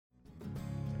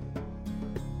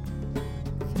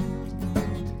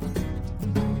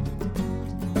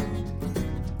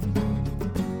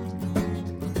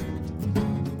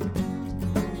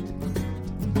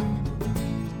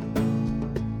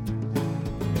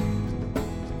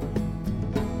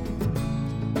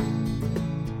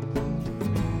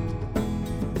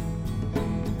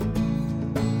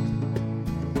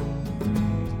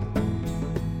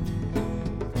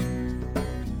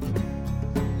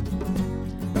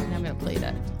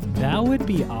translate it. That would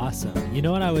be awesome. You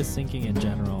know what I was thinking in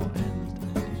general,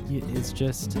 and it's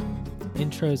just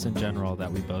intros in general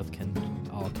that we both can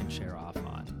share off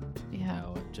on. Yeah. You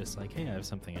know, just like, hey, I have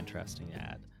something interesting to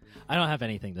add. I don't have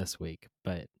anything this week,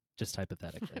 but just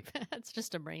hypothetically. That's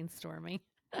just a brainstorming.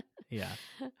 Yeah.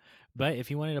 But if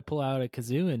you wanted to pull out a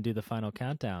kazoo and do the final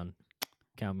countdown,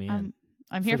 count me in.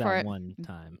 I'm here for that it. one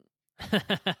time.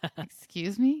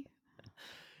 Excuse me?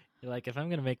 You're like, if I'm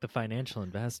going to make the financial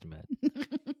investment.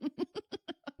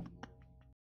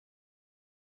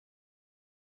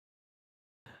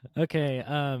 Okay.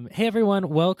 Hey, everyone.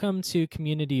 Welcome to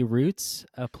Community Roots,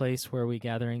 a place where we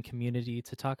gather in community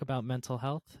to talk about mental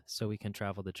health so we can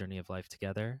travel the journey of life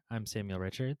together. I'm Samuel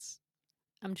Richards.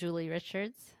 I'm Julie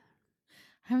Richards.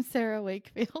 I'm Sarah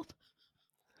Wakefield.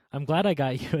 I'm glad I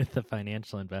got you with the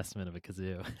financial investment of a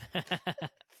kazoo. That's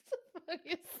the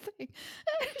funniest thing.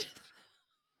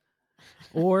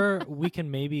 Or we can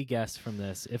maybe guess from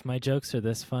this, if my jokes are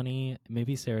this funny,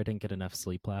 maybe Sarah didn't get enough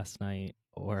sleep last night,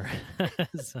 or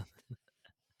something.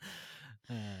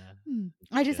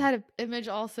 I just had an image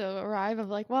also arrive of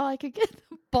like, well, I could get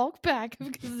the bulk pack of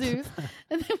kazoos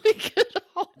and then we could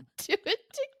all do it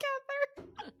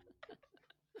together.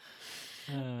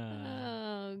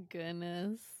 Oh,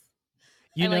 goodness.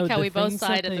 You I know, like how the we both things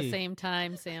sighed that at the they- same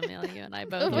time, Samuel. You and I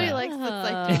both. Nobody Yeah. likes this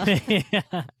like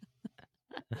 "Ah." Yeah.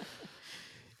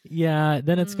 Yeah,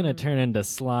 then it's gonna Mm. turn into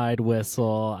slide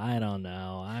whistle. I don't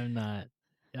know. I'm not.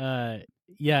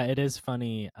 Yeah, it is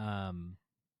funny.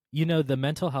 You know, the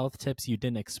mental health tips you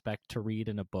didn't expect to read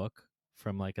in a book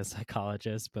from like a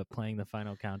psychologist, but playing the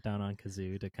final countdown on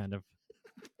kazoo to kind of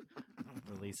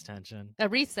release tension. A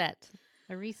reset.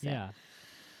 A reset.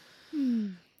 Yeah.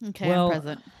 Okay, Well, I'm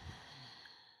present.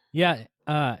 Yeah,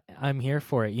 I'm here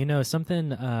for it. You know, something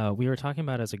we were talking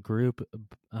about as a group,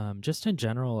 just in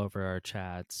general over our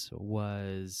chats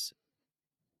was,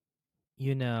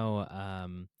 you know,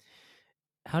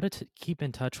 how to keep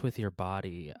in touch with your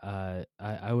body.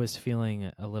 I was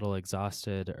feeling a little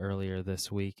exhausted earlier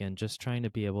this week and just trying to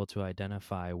be able to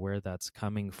identify where that's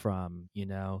coming from. You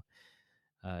know,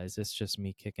 is this just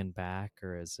me kicking back,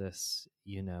 or is this,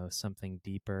 you know, something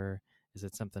deeper? Is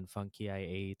it something funky I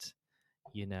ate?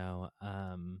 You know,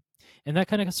 and that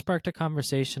kind of sparked a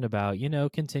conversation about, you know,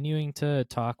 continuing to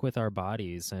talk with our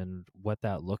bodies and what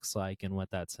that looks like and what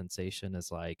that sensation is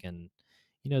like, and,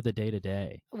 you know, the day to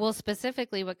day. Well,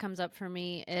 specifically, what comes up for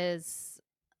me is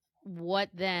what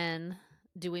then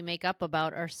do we make up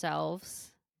about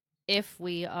ourselves if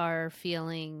we are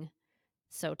feeling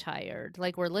so tired?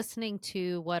 Like we're listening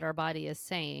to what our body is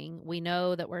saying. We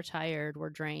know that we're tired, we're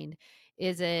drained.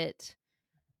 Is it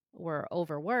we're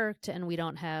overworked and we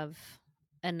don't have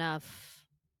enough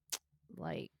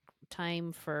like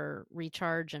time for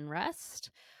recharge and rest?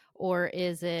 Or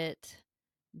is it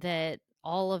that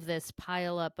all of this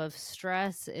pile up of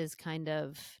stress is kind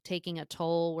of taking a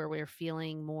toll where we're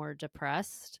feeling more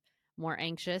depressed, more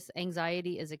anxious?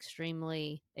 Anxiety is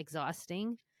extremely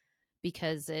exhausting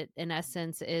because it, in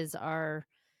essence, is our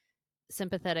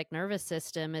sympathetic nervous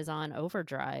system is on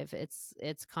overdrive.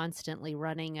 It's constantly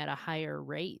running at a higher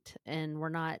rate, and we're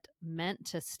not meant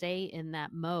to stay in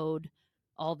that mode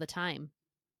all the time.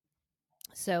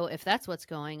 So if that's what's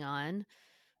going on,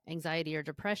 anxiety or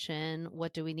depression,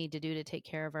 what do we need to do to take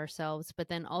care of ourselves? But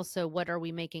then also, what are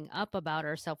we making up about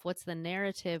ourselves? What's the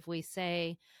narrative we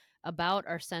say about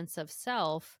our sense of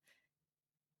self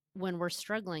when we're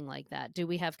struggling like that? Do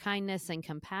we have kindness and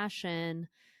compassion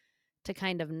to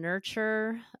kind of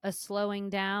nurture a slowing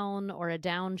down or a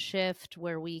downshift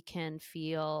where we can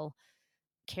feel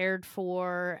cared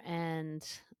for and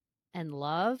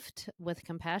loved with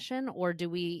compassion? Or do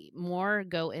we more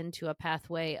go into a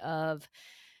pathway of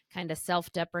kind of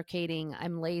self-deprecating,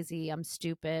 I'm lazy, I'm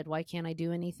stupid, why can't I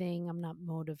do anything, I'm not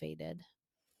motivated?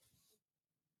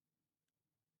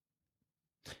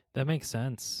 That makes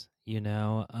sense, you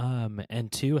know,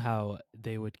 and two, how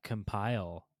they would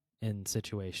compile in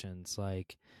situations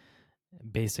like,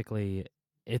 basically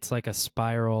it's like a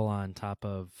spiral on top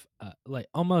of like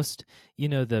almost, you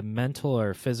know, the mental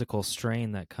or physical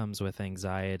strain that comes with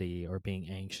anxiety or being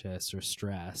anxious or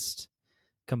stressed,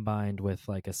 combined with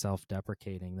like a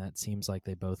self-deprecating, that seems like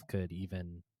they both could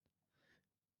even.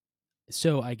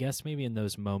 So I guess maybe in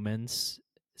those moments,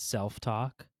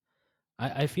 self-talk,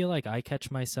 I feel like I catch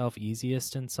myself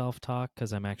easiest in self-talk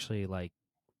because I'm actually like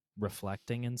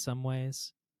reflecting in some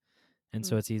ways. And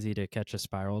so it's easy to catch a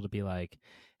spiral to be like,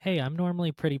 hey, I'm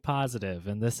normally pretty positive,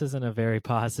 and this isn't a very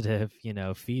positive, you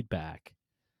know, feedback.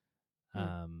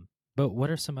 But what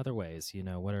are some other ways, you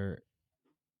know,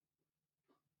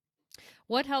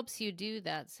 What helps you do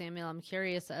that, Samuel? I'm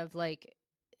curious of like,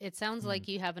 It sounds Mm. like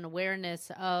you have an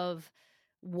awareness of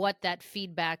what that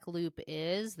feedback loop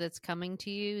is that's coming to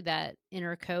you. That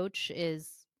inner coach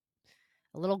is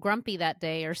a little grumpy that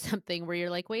day or something, where you're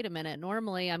like, wait a minute,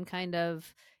 normally I'm kind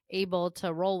of able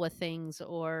to roll with things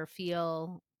or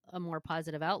feel a more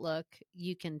positive outlook.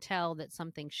 You can tell that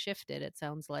something shifted, it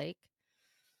sounds like.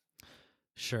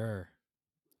 Sure.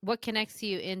 What connects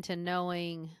you into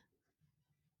knowing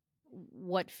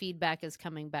what feedback is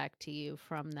coming back to you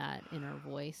from that inner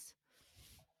voice?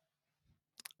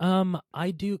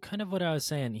 I do kind of what I was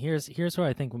saying. Here's where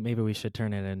I think maybe we should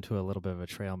turn it into a little bit of a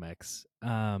trail mix.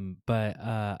 But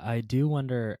I do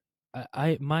wonder.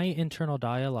 I my internal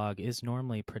dialogue is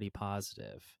normally pretty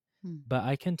positive, Hmm. but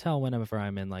I can tell whenever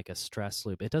I'm in like a stress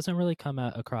loop, it doesn't really come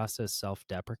out across as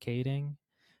self-deprecating,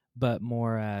 but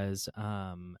more as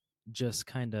just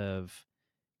kind of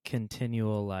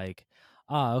continual like,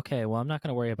 okay, well, I'm not going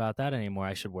to worry about that anymore,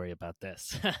 I should worry about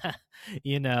this.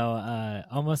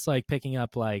 Almost like picking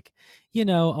up, like,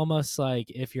 almost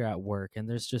like if you're at work and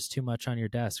there's just too much on your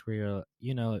desk where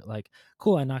you're, like,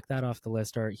 cool, I knocked that off the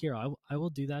list, or here, I will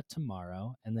do that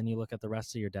tomorrow, and then you look at the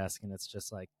rest of your desk and it's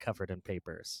just like covered in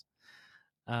papers.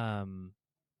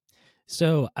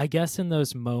 So I guess in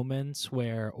those moments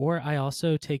where, or I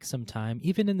also take some time,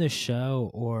 even in the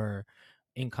show or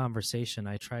in conversation,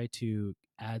 I try to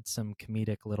add some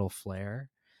comedic little flair.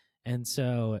 And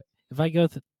so if I go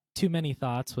too many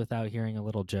thoughts without hearing a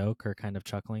little joke or kind of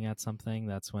chuckling at something,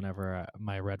 that's whenever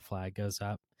my red flag goes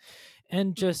up.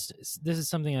 And just, this is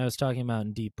something I was talking about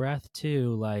in Deep Breath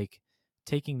too, like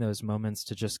taking those moments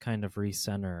to just kind of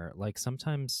recenter. Like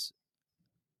sometimes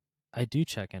I do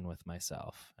check in with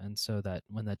myself. And so that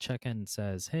when the check in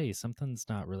says, hey, something's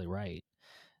not really right,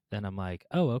 then I'm like,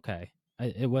 oh, okay.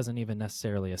 It wasn't even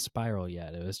necessarily a spiral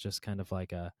yet. It was just kind of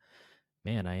like a,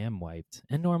 man, I am wiped.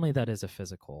 And normally that is a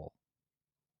physical,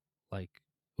 like,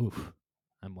 oof,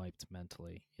 I'm wiped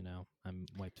mentally, I'm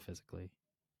wiped physically.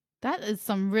 That is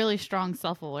some really strong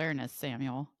self awareness,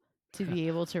 Samuel, to be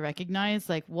able to recognize,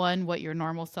 like, one, what your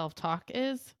normal self talk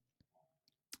is,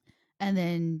 and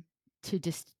then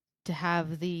to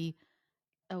have the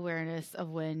awareness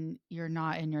of when you're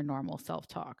not in your normal self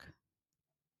talk.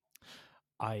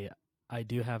 I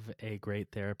do have a great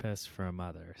therapist for a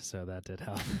mother, so that did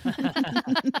help.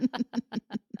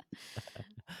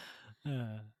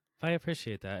 I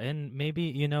appreciate that. And maybe,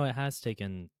 it has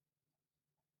taken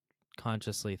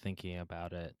consciously thinking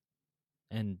about it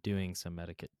and doing some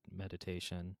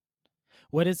meditation.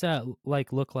 What does that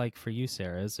look like for you,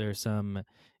 Sarah?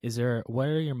 What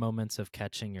are your moments of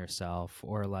catching yourself,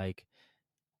 or like,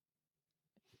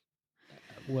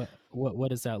 what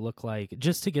does that look like,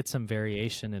 just to get some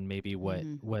variation and maybe what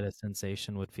Mhm. what a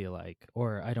sensation would feel like?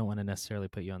 Or I don't want to necessarily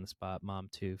put you on the spot, mom,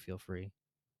 too, feel free.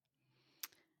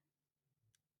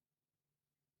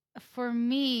 For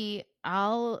me,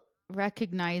 I'll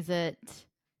recognize it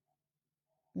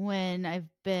when I've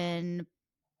been,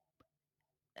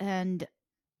 and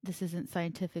this isn't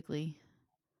scientifically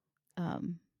a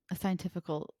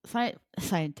scientifical.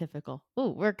 Oh,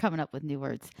 we're coming up with new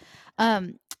words.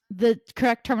 The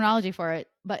correct terminology for it,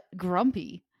 but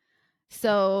grumpy.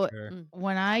 So Sure.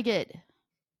 when I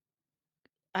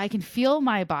can feel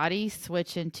my body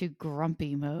switch into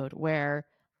grumpy mode where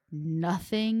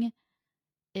nothing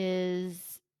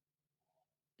is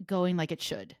going like it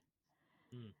should.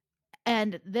 Mm.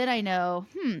 And then I know,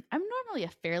 I'm normally a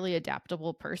fairly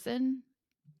adaptable person.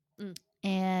 Mm.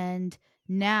 And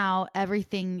now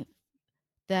everything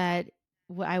that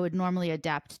I would normally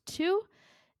adapt to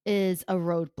is a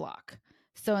roadblock.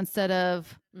 So instead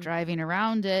of driving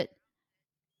around it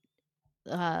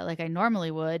like I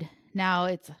normally would, now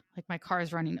it's like my car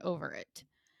is running over it.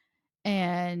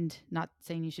 And not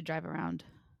saying you should drive around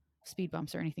speed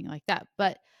bumps or anything like that,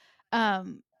 but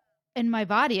in my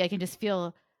body, I can just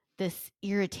feel this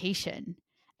irritation.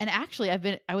 And actually,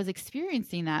 I was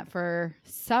experiencing that for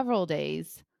several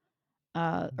days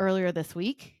earlier this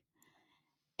week.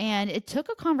 And it took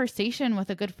a conversation with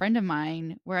a good friend of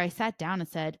mine where I sat down and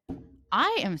said,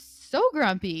 I am so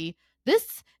grumpy.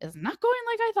 This is not going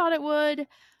like I thought it would.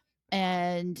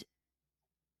 And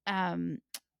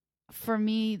for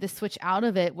me, the switch out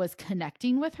of it was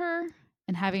connecting with her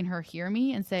and having her hear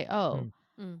me and say, oh,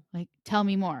 like, tell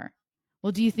me more.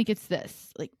 Well, do you think it's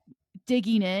this? Like,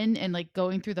 digging in and like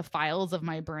going through the files of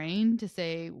my brain to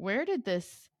say, where did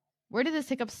this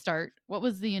hiccup start? What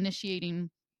was the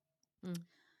initiating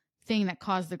thing that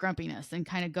caused the grumpiness, and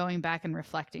kind of going back and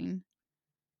reflecting.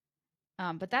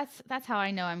 But that's how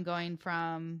I know I'm going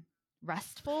from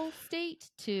restful state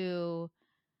to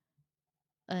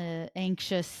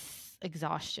anxious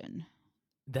exhaustion.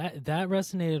 That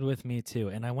resonated with me too,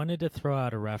 and I wanted to throw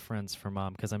out a reference for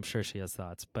Mom because I'm sure she has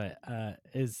thoughts. But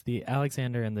is the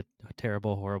Alexander and the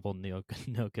Terrible, Horrible, No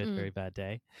Good, Mm. Very Bad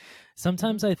Day?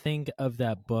 Sometimes I think of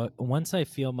that book once I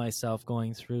feel myself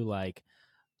going through like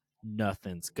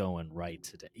nothing's going right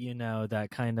today, that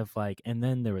kind of like, and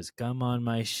then there was gum on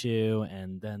my shoe,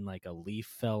 and then like a leaf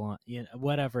fell on,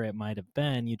 whatever it might have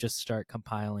been. You just start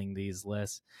compiling these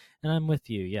lists, and I'm with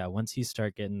you. Yeah, once you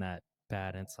start getting that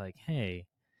bad, it's like, hey.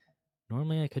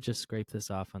 Normally, I could just scrape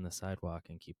this off on the sidewalk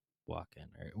and keep walking,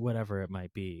 or whatever it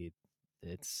might be.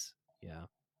 It's yeah.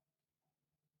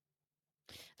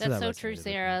 So That's that so true, resonated with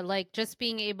me. Sarah. Like just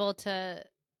being able to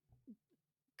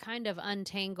kind of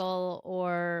untangle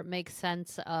or make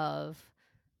sense of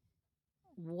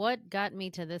what got me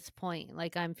to this point.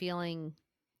 Like I'm feeling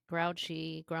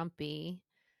grouchy, grumpy,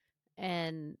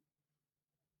 and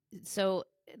so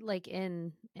like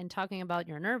in talking about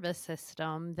your nervous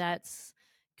system, that's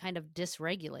kind of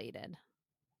dysregulated,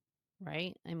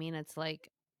 right? I mean, it's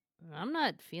like I'm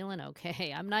not feeling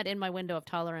okay. I'm not in my window of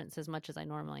tolerance as much as I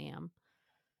normally am.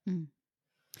 Mm.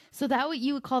 So that what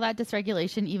you would call that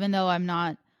dysregulation, even though I'm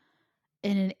not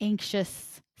in an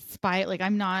anxious spite, like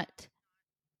I'm not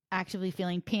actively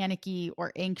feeling panicky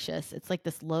or anxious. It's like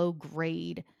this low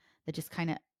grade that just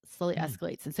kind of slowly Hmm.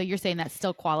 escalates. And so you're saying that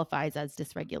still qualifies as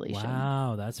dysregulation.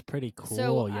 Wow, that's pretty So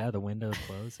cool. Yeah, the window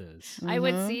closes. I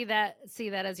would Mhm. see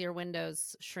that as your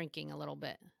windows shrinking a little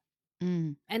bit.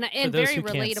 Mm. And For those very who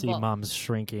can't see, relatable. Mom's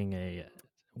shrinking a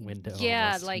window Yeah,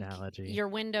 almost like analogy. your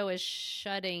window is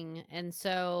shutting, and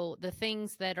so the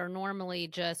things that are normally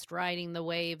just riding the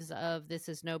waves of this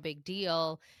is no big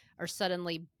deal are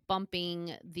suddenly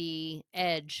bumping the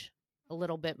edge a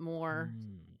little bit more.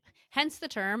 Mm, Hence the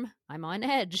term I'm on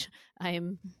edge.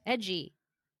 I'm edgy,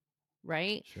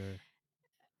 right? sure.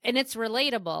 And it's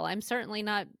relatable. I'm certainly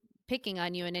not picking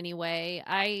on you in any way.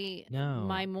 My No,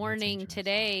 that's morning interesting.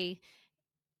 today,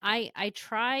 I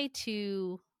try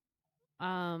to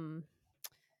um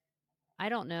I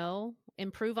don't know,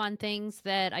 improve on things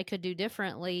that I could do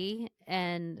differently.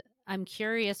 And I'm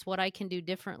curious what I can do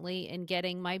differently in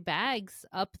getting my bags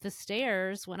up the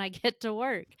stairs when I get to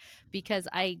work because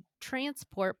I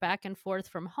transport back and forth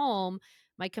from home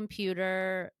my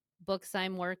computer, books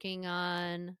I'm working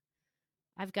on.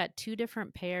 I've got 2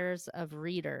 different pairs of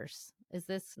readers. Is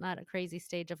this not a crazy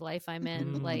stage of life I'm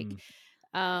in? Like,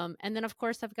 Mm, and then of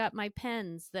course I've got my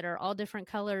pens that are all different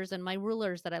colors and my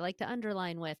rulers that I like to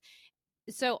underline with.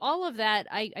 So all of that,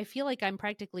 I feel like I'm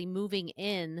practically moving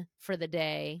in for the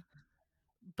day,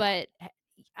 but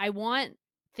I want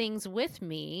things with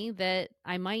me that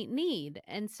I might need.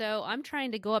 And so I'm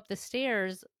trying to go up the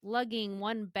stairs lugging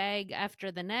one bag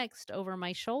after the next over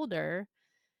my shoulder.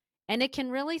 And it can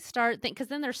really start because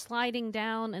then they're sliding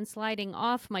down and sliding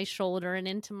off my shoulder and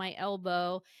into my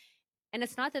elbow. And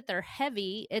it's not that they're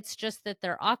heavy, it's just that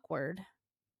they're awkward.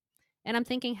 And I'm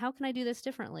thinking, how can I do this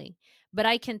differently? But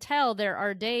I can tell there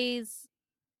are days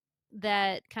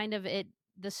that kind of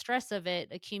the stress of it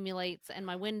accumulates and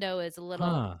my window is a little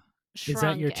huh. Is that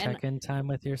shrunk, your and check-in time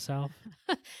with yourself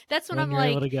that's when when I'm you're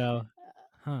able like, to go?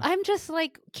 Huh. I'm just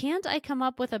like, can't I come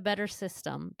up with a better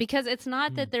system? Because it's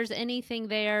not Hmm. that there's anything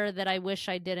there that I wish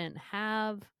I didn't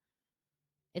have.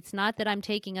 It's not that I'm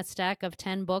taking a stack of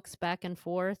 10 books back and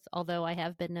forth, although I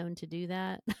have been known to do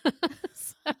that.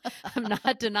 So I'm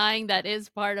not denying that is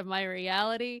part of my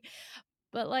reality,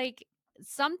 but like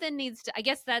something needs to, I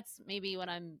guess that's maybe what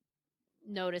I'm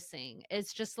noticing.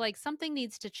 It's just like something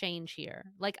needs to change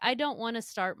here. Like I don't want to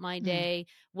start my Mm. day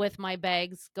with my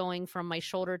bags going from my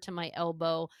shoulder to my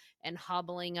elbow and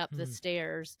hobbling up the Hmm.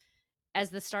 stairs as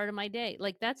the start of my day.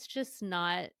 Like that's just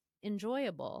not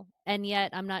enjoyable. And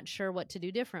yet I'm not sure what to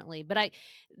do differently. But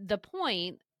the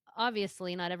point,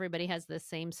 obviously not everybody has the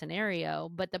same scenario,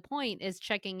 but the point is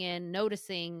checking in,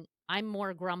 noticing I'm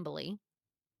more grumbly,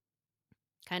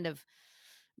 kind of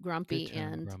Good grumpy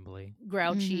term, and grumbly.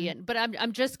 grouchy, Mhm. and but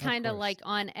I'm just Of kind of course. like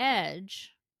on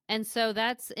edge. And so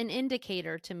that's an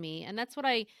indicator to me. And that's what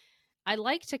I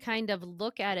like to kind of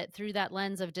look at it through that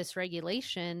lens of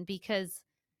dysregulation because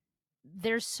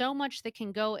there's so much that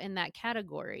can go in that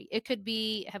category. It could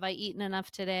be, have I eaten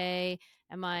enough today?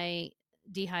 Am I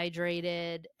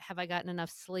dehydrated? Have I gotten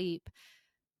enough sleep?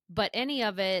 But any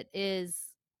of it is,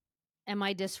 am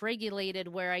I dysregulated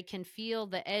where I can feel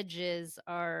the edges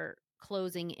are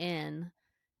closing in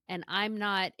and I'm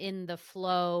not in the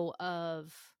flow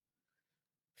of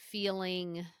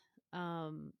feeling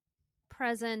um,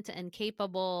 present and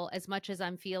capable as much as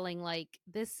I'm feeling like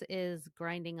this is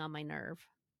grinding on my nerve.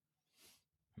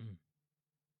 Hmm.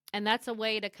 And that's a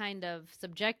way to kind of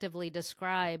subjectively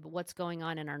describe what's going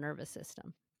on in our nervous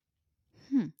system.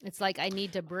 It's like I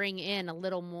need to bring in a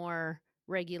little more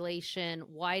regulation,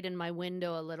 widen my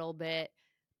window a little bit,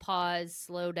 pause,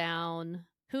 slow down.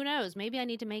 Who knows? Maybe I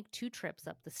need to make 2 trips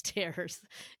up the stairs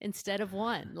instead of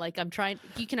 1. Like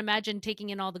you can imagine taking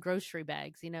in all the grocery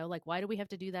bags, like why do we have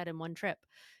to do that in 1 trip?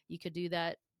 You could do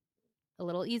that a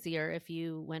little easier if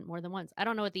you went more than once. I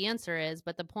don't know what the answer is,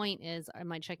 but the point is,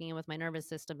 am I checking in with my nervous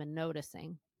system and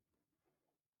noticing?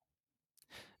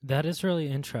 That is really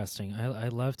interesting. I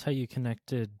loved how you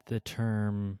connected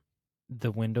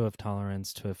the window of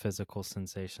tolerance to a physical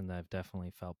sensation that I've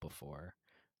definitely felt before,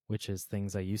 which is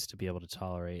things I used to be able to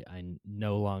tolerate,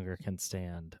 no longer can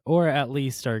stand, or at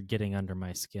least are getting under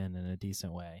my skin in a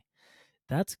decent way.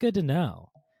 That's good to know.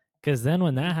 Because then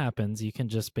when that happens, you can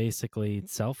just basically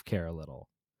self-care a little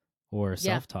or Yeah.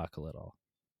 self-talk a little.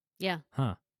 Yeah.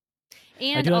 Huh.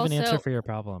 And I do have also, an answer for your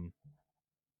problem.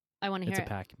 I want to hear It's a it.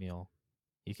 pack mule.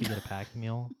 You could get a pack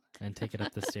mule and take it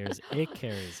up the stairs. It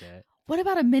carries it. What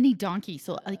about a mini donkey?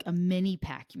 So like a mini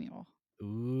pack mule.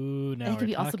 Ooh, now It we're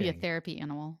could also be a talking. therapy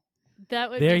animal.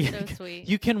 That would There be you so go. sweet.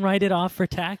 You can write it off for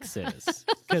taxes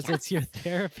because it's your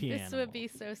therapy This animal. would be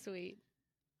so sweet.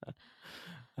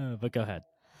 But go ahead.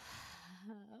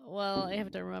 Well, I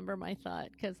have to remember my thought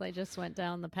because I just went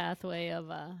down the pathway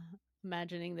of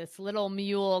imagining this little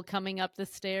mule coming up the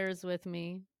stairs with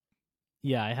me.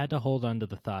 Yeah, I had to hold on to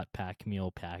the thought pack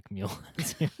mule.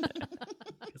 Because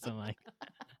I'm like,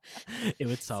 it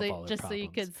would solve all the just problems. so you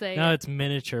could say No, it. it's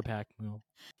miniature pack mule.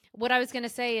 What I was going to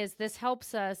say is this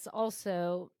helps us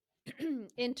also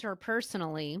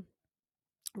interpersonally,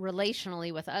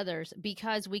 relationally with others,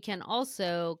 because we can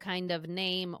also kind of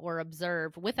name or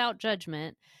observe without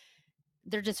judgment,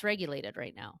 they're dysregulated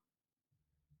right now.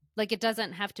 Like it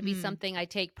doesn't have to be something I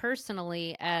take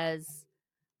personally as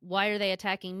why are they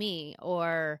attacking me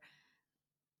or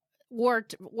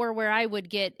where I would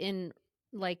get in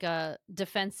like a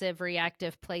defensive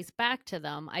reactive place back to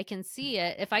them. I can see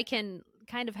it if I can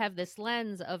kind of have this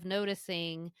lens of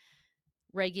noticing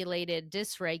regulated,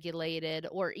 dysregulated,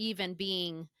 or even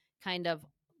being kind of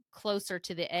closer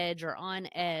to the edge or on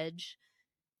edge.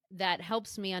 That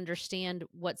helps me understand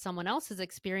what someone else is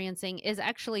experiencing is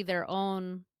actually their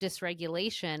own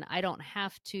dysregulation. I don't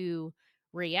have to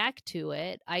react to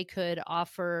it. I could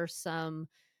offer some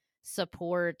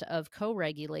support of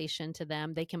co-regulation to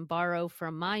them. They can borrow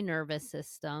from my nervous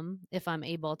system if I'm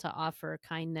able to offer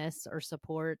kindness or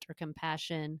support or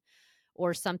compassion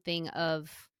or something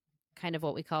of kind of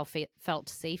what we call felt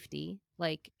safety.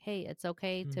 Like, hey, it's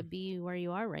okay to be where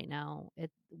you are right now.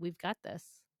 We've got this.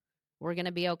 We're going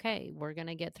to be okay. We're going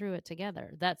to get through it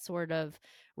together. That sort of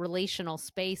relational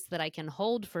space that I can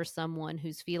hold for someone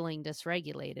who's feeling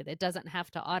dysregulated. It doesn't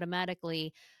have to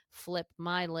automatically flip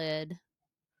my lid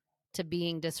to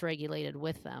being dysregulated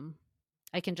with them.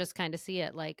 I can just kind of see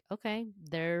it like, okay,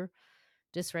 they're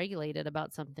dysregulated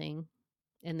about something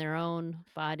in their own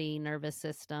body, nervous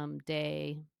system,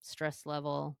 day, stress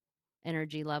level,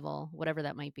 energy level, whatever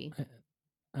that might be.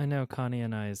 I know Connie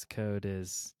and I's code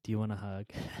is, do you want a hug?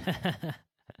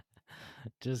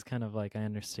 Just kind of like, I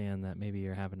understand that maybe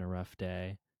you're having a rough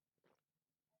day.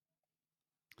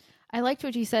 I liked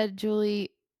what you said,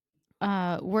 Julie.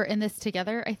 We're in this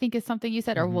together, I think is something you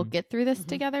said, or we'll get through this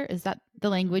together. Is that the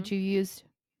language you used?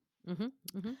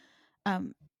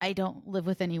 I don't live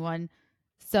with anyone,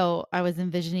 so I was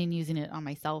envisioning using it on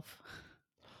myself.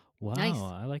 Wow, Nice.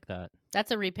 I like that.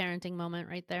 That's a reparenting moment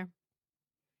right there.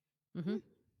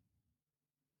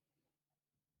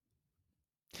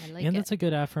 I like and it. That's a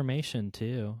good affirmation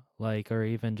too, like, or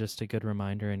even just a good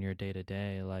reminder in your day to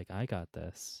day, like, I got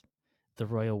this. The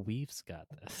royal weave's got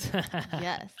this.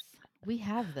 Yes, we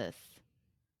have this.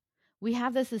 We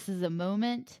have this. This is a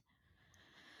moment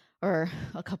or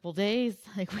a couple days.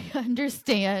 Like we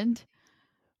understand.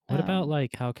 What about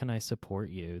like, how can I support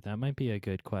you? That might be a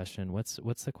good question. What's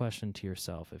the question to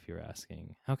yourself if you're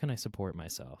asking, how can I support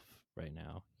myself right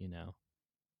now?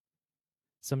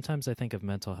 Sometimes I think of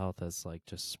mental health as like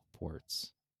just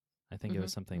supports. I think it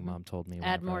was something Mom told me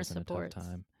Add whenever more I was in a tough supports.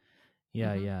 time.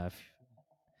 Yeah.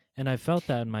 And I felt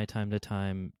that in my time to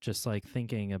time, just like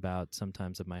thinking about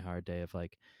sometimes of my hard day of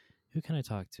like, who can I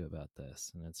talk to about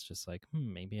this? And it's just like,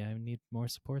 maybe I need more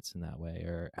supports in that way.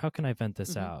 Or how can I vent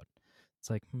this out? It's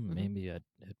like, maybe it'd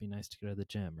be nice to go to the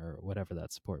gym or whatever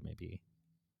that support may be.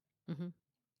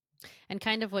 And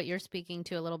kind of what you're speaking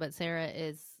to a little bit, Sarah,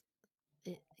 is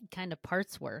kind of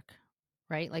parts work,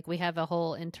 right? Like we have a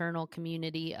whole internal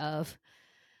community of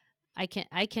I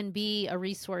can be a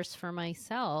resource for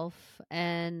myself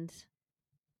and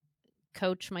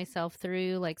coach myself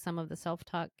through like some of the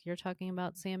self-talk you're talking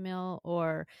about, Samuel,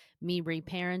 or me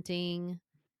reparenting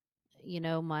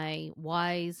my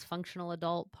wise functional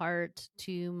adult part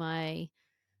to my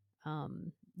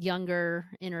younger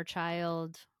inner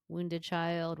child, wounded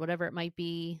child, whatever it might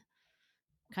be,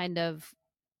 kind of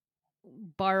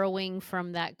borrowing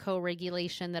from that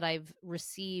co-regulation that I've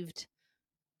received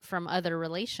from other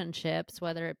relationships,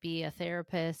 whether it be a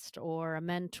therapist or a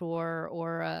mentor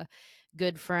or a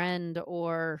good friend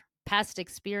or past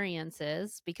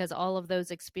experiences, because all of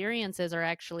those experiences are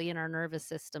actually in our nervous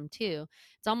system too.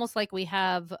 It's almost like we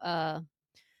have a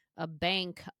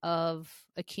bank of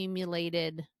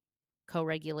accumulated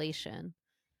co-regulation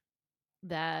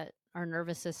that our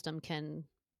nervous system can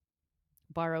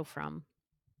borrow from.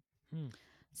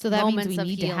 So that means Moments we of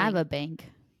need to have a healing.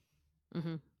 bank.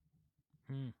 Hmm.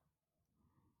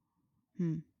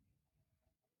 Hmm.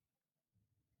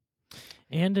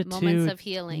 And Moments to of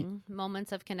healing,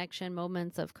 moments of connection,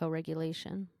 moments of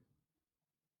co-regulation.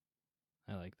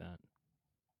 I like that.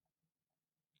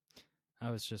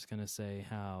 I was just going to say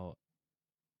how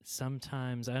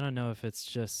sometimes, I don't know if it's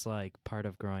just like part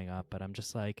of growing up, but I'm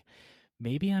just like,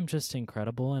 maybe I'm just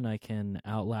incredible and I can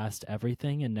outlast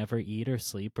everything and never eat or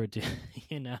sleep or do,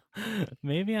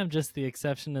 maybe I'm just the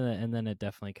exception to that. And then it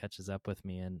definitely catches up with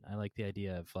me. And I like the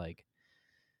idea of like,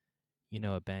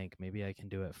 a bank. Maybe I can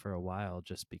do it for a while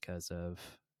just because of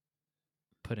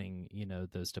putting,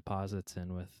 those deposits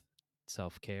in with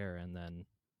self-care, and then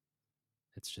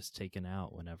it's just taken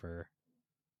out whenever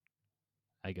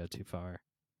I go too far.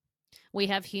 We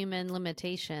have human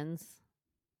limitations,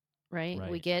 right?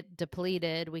 We Right. get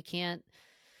depleted. We're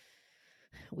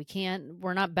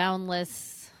not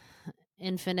boundless,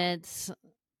 infinite,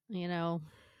 you know,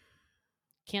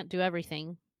 can't do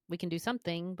everything. We can do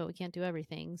something, but we can't do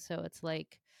everything. So it's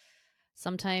like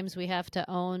sometimes we have to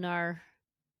own our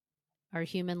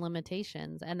human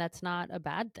limitations, and that's not a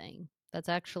bad thing. That's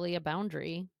actually a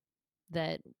boundary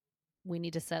that we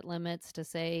need to set limits to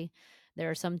say there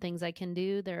are some things I can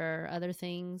do, there are other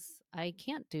things I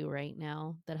can't do right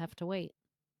now that have to wait.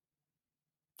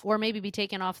 Or maybe be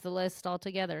taken off the list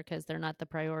altogether because they're not the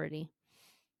priority.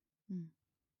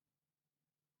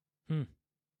 Hmm.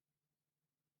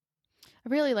 I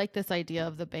really like this idea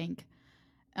of the bank.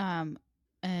 And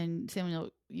Samuel,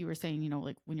 you were saying,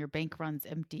 like when your bank runs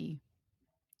empty,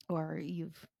 or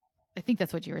I think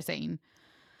that's what you were saying.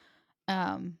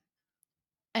 And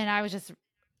I was just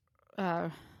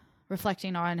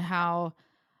reflecting on how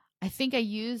I think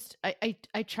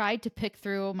I tried to pick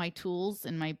through my tools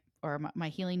and my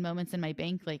healing moments in my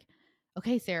bank. Like,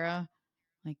 okay, Sarah,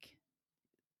 like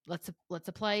let's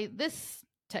apply this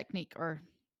technique or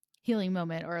healing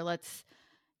moment, or let's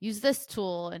use this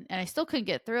tool. And I still couldn't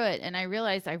get through it. And I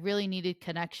realized I really needed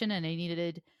connection, and I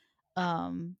needed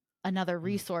another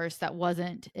resource that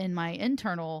wasn't in my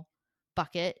internal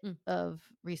bucket of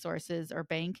resources or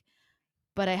bank,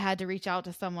 but I had to reach out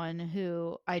to someone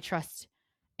who I trust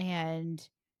and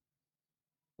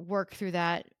work through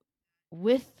that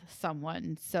with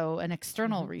someone. So an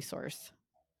external resource.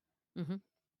 Mm-hmm.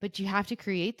 But you have to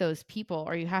create those people,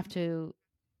 or you have to,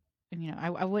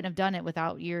 I wouldn't have done it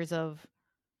without years of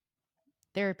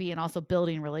therapy, and also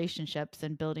building relationships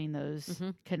and building those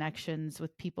connections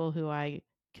with people who I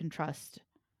can trust.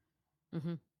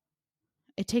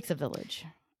 It takes a village.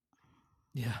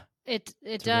 Yeah. It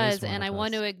does, and I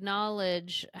want to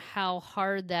acknowledge how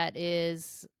hard that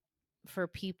is for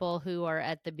people who are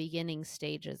at the beginning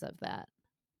stages of that.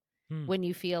 When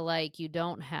you feel like you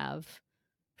don't have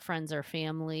friends or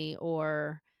family,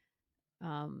 or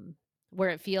where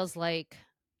it feels like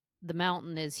the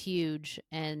mountain is huge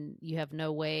and you have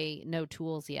no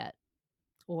tools yet,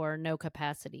 or no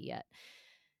capacity yet.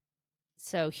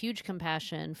 So huge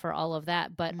compassion for all of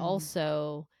that, but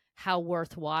also how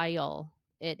worthwhile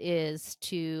it is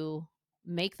to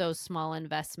make those small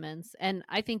investments. And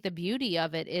I think the beauty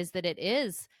of it is that it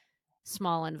is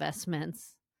small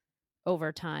investments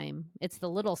over time. It's the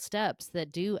little steps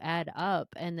that do add up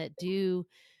and that do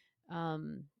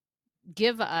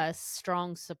give us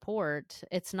strong support.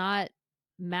 It's not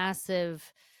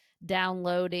massive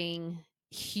downloading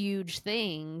huge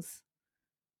things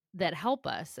that help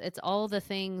us. It's all the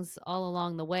things all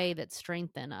along the way that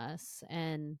strengthen us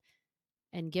and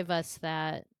give us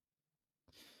that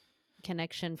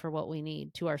connection for what we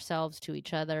need, to ourselves, to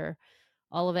each other.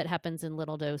 All of it happens in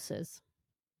little doses.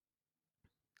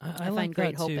 I find like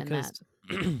great that hope too, in that.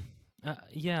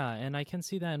 yeah, and I can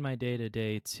see that in my day to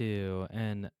day too.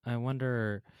 And I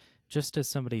wonder, just as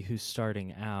somebody who's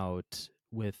starting out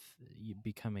with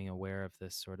becoming aware of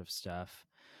this sort of stuff,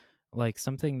 like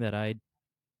something that I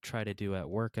try to do at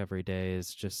work every day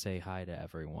is just say hi to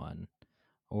everyone.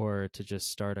 or to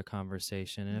just start a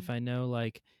conversation. And if I know,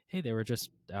 like, hey, they were just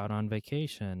out on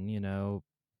vacation,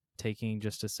 taking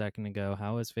just a second to go,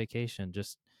 how was vacation?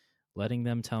 Just letting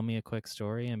them tell me a quick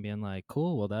story and being like,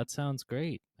 cool, well, that sounds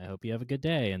great. I hope you have a good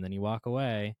day. And then you walk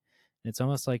away. It's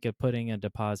almost like putting a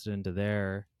deposit into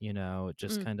there,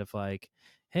 just Mm. kind of like,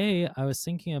 hey, I was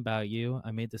thinking about you.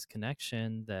 I made this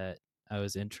connection that I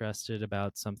was interested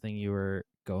about something you were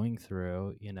going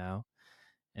through,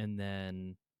 and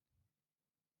then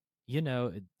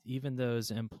even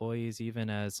those employees, even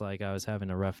as like I was having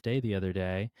a rough day the other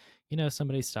day,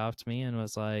 somebody stopped me and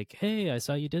was like, hey, I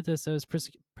saw you did this. That was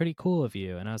pretty cool of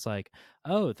you. And I was like,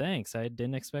 oh, thanks. I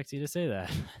didn't expect you to say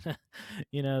that.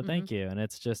 Hmm. Thank you. And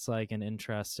it's just like an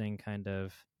interesting kind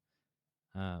of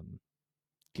um,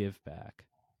 give back.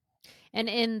 And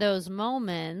in those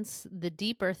moments, the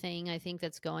deeper thing I think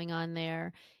that's going on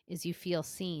there is you feel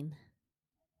seen.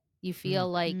 You feel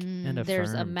like And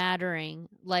there's a affirmed. mattering.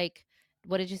 Like,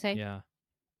 what did you say? Yeah.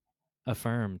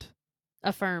 Affirmed.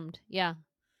 Affirmed. Yeah.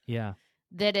 Yeah.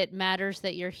 That it matters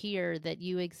that you're here, that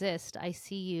you exist. I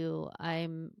see you.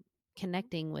 I'm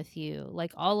connecting with you.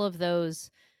 Like all of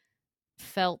those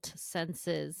felt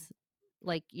senses,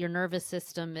 like your nervous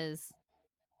system is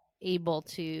able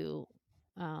to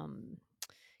um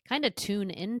kind of tune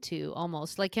into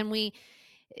almost. Like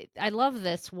I love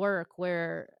this work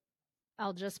where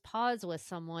I'll just pause with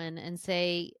someone and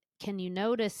say, "Can you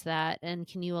notice that and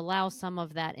can you allow some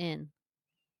of that in?"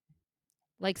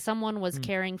 Like someone was Mm.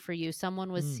 caring for you,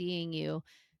 someone was Mm. seeing you,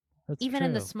 That's even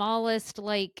in the true. smallest,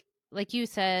 like you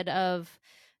said, of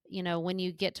when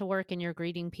you get to work and you're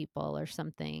greeting people or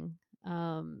something.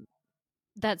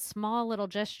 That small little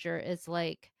gesture is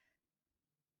like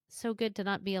so good to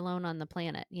not be alone on the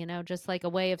planet, just like a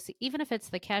way of even if it's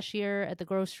the cashier at the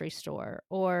grocery store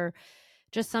or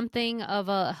just something of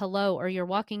a hello, or you're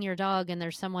walking your dog and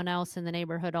there's someone else in the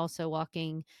neighborhood also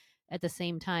walking at the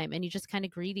same time and you just kind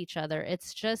of greet each other.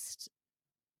 It's just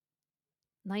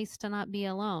nice to not be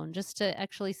alone, just to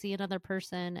actually see another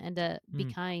person and to be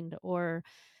Mm. kind or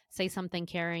say something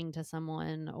caring to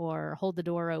someone or hold the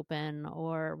door open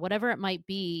or whatever it might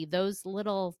be. Those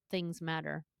little things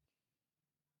matter.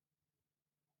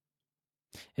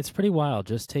 It's pretty wild.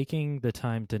 Just taking the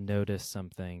time to notice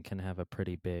something can have a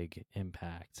pretty big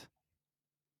impact.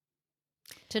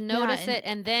 To Yeah, notice and it,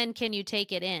 and then can you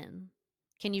take it in?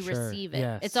 Can you Sure. receive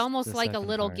it? It's Yes. almost The like a second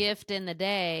little part. gift in the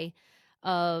day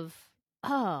of,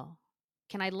 oh,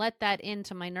 can I let that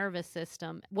into my nervous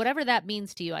system? Whatever that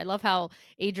means to you. I love how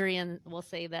Adrienne will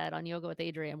say that on Yoga with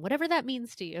Adrienne. Whatever that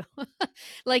means to you.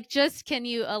 Like, just can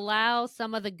you allow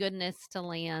some of the goodness to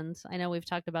land? I know we've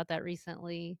talked about that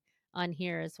recently on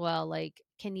here as well. Like,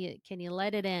 can you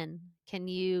let it in? Can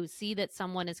you see that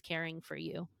someone is caring for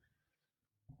you?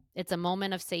 It's a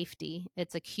moment of safety.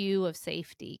 It's a cue of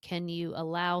safety. Can you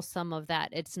allow some of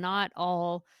that? It's not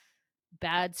all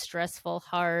bad, stressful,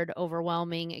 hard,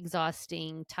 overwhelming,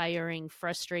 exhausting, tiring,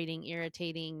 frustrating,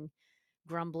 irritating,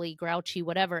 grumbly, grouchy,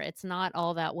 whatever. It's not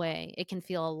all that way. It can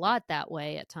feel a lot that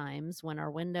way at times when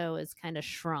our window is kind of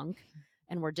shrunk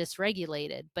and we're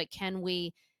dysregulated. But can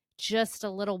we just a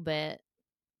little bit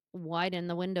widen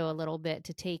the window a little bit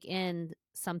to take in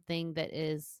something that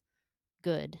is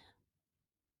good?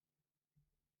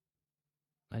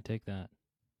 I take that.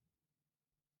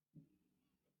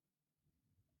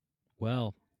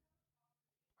 Well,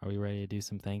 are we ready to do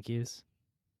some thank yous,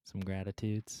 some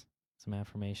gratitudes, some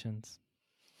affirmations?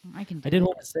 I can I do did it.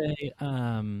 want to say,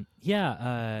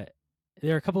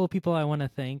 there are a couple of people I want to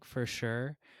thank for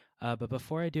sure. But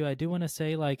before I do want to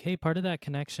say, like, hey, part of that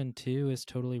connection too is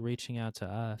totally reaching out to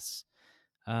us.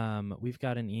 We've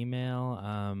got an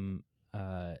email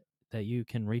that you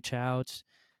can reach out.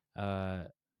 Uh,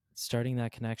 Starting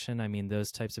that connection, I mean,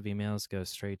 those types of emails go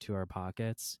straight to our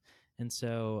pockets. And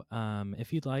so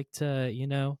if you'd like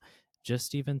to,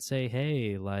 just even say,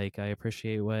 hey, like, I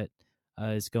appreciate what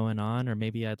is going on, or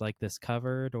maybe I'd like this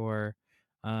covered, or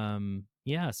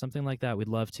yeah, something like that. We'd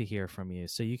love to hear from you.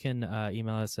 So you can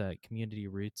email us at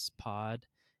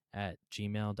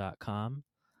communityrootspod@gmail.com.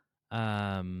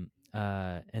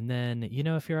 And then,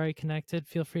 if you're already connected,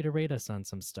 feel free to rate us on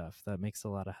some stuff. That makes a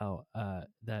lot of help.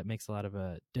 That makes a lot of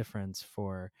a difference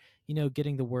for,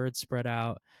 getting the word spread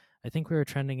out. I think we were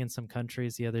trending in some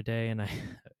countries the other day, and I,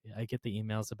 I get the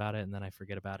emails about it, and then I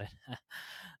forget about it.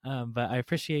 But I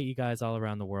appreciate you guys all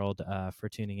around the world for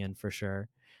tuning in for sure.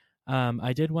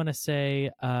 I did want to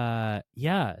say,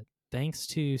 yeah, thanks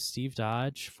to Steve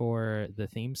Dodge for the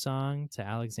theme song, to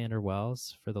Alexander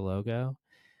Wells for the logo,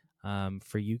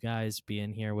 for you guys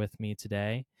being here with me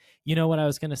today. You know what I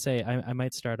was going to say? I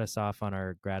might start us off on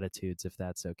our gratitudes, if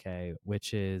that's okay,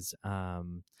 which is,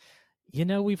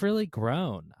 we've really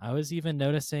grown. I was even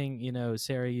noticing,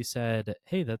 Sarah, you said,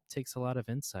 hey, that takes a lot of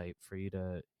insight for you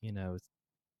to,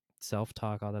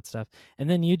 self-talk, all that stuff. And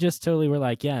then you just totally were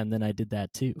like, yeah, and then I did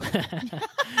that too.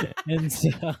 And so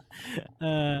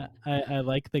I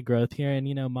like the growth here.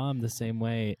 And, Mom, the same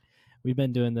way. We've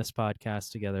been doing this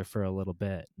podcast together for a little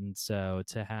bit. And so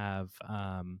to have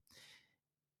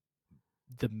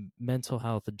the mental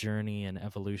health journey and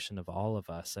evolution of all of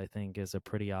us, I think, is a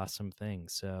pretty awesome thing.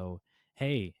 So,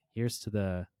 hey, here's to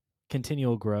the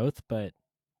continual growth, but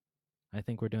I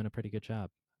think we're doing a pretty good job.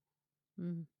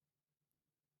 Mm.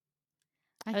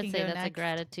 I I would can say go that's a next.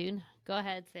 gratitude. Go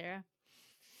ahead, Sarah.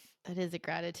 That is a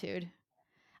gratitude.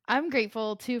 I'm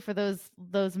grateful too for those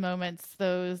moments,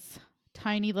 those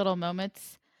tiny little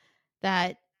moments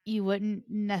that you wouldn't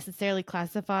necessarily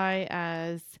classify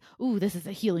as, ooh, this is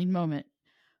a healing moment.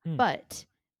 But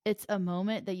it's a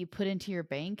moment that you put into your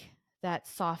bank that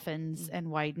softens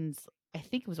and widens, I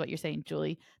think it was what you're saying,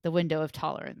 Julie, the window of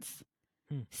tolerance.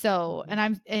 So,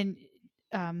 and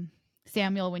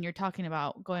Samuel, when you're talking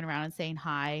about going around and saying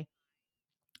hi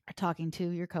or talking to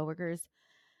your coworkers,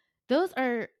 those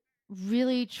are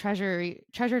really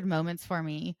treasured moments for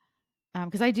me.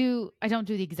 Because I don't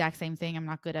do the exact same thing. I'm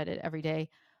not good at it every day,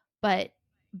 but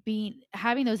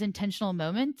having those intentional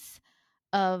moments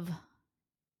of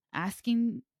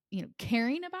asking,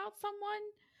 caring about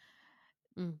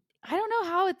someone. I don't know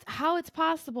how it's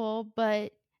possible,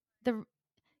 but the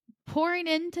pouring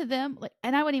into them, like,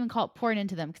 and I wouldn't even call it pouring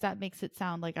into them because that makes it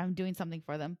sound like I'm doing something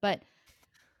for them, but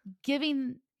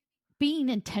being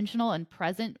intentional and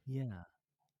present,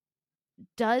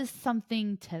 does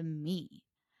something to me.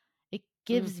 It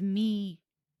gives me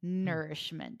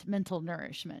nourishment, mental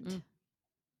nourishment.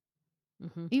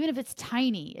 Even if it's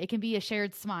tiny, it can be a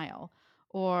shared smile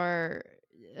or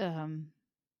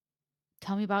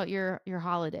tell me about your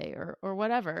holiday or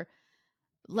whatever.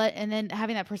 And then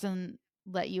having that person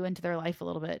let you into their life a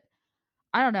little bit.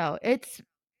 I don't know. It's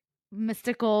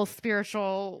mystical,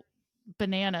 spiritual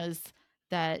bananas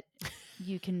that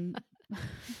you can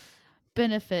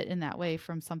benefit in that way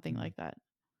from something like that.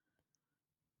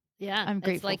 Yeah, I'm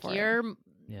grateful it's like for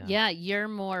you're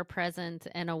more present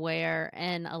and aware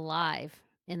and alive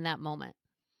in that moment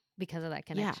because of that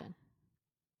connection,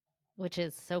 which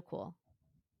is so cool.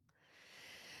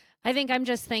 I think I'm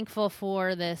just thankful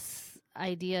for this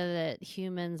idea that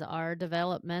humans are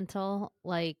developmental.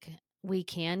 Like, we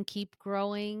can keep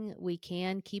growing, we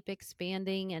can keep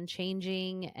expanding and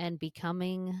changing and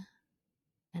becoming.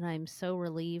 And I'm so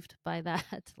relieved by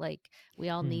that. Like, we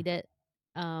all need it.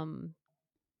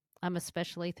 I'm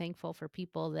especially thankful for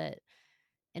people that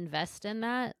invest in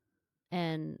that.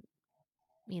 And,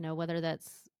 whether that's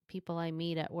people I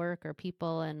meet at work or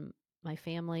people in my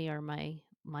family or my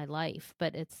life,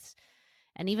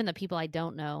 and even the people I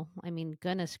don't know. I mean,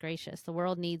 goodness gracious, the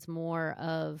world needs more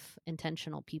of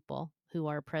intentional people who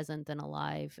are present and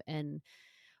alive and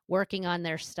working on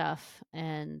their stuff.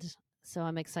 And so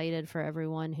I'm excited for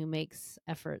everyone who makes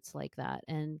efforts like that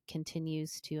and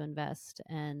continues to invest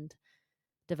and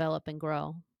develop and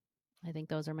grow. I think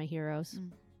those are my heroes.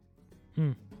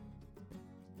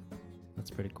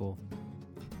 That's pretty cool.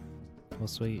 Well,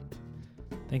 sweet.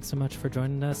 Thanks so much for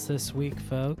joining us this week,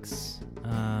 folks.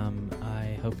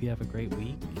 I hope you have a great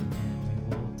week, and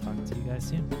we will talk to you guys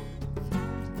soon.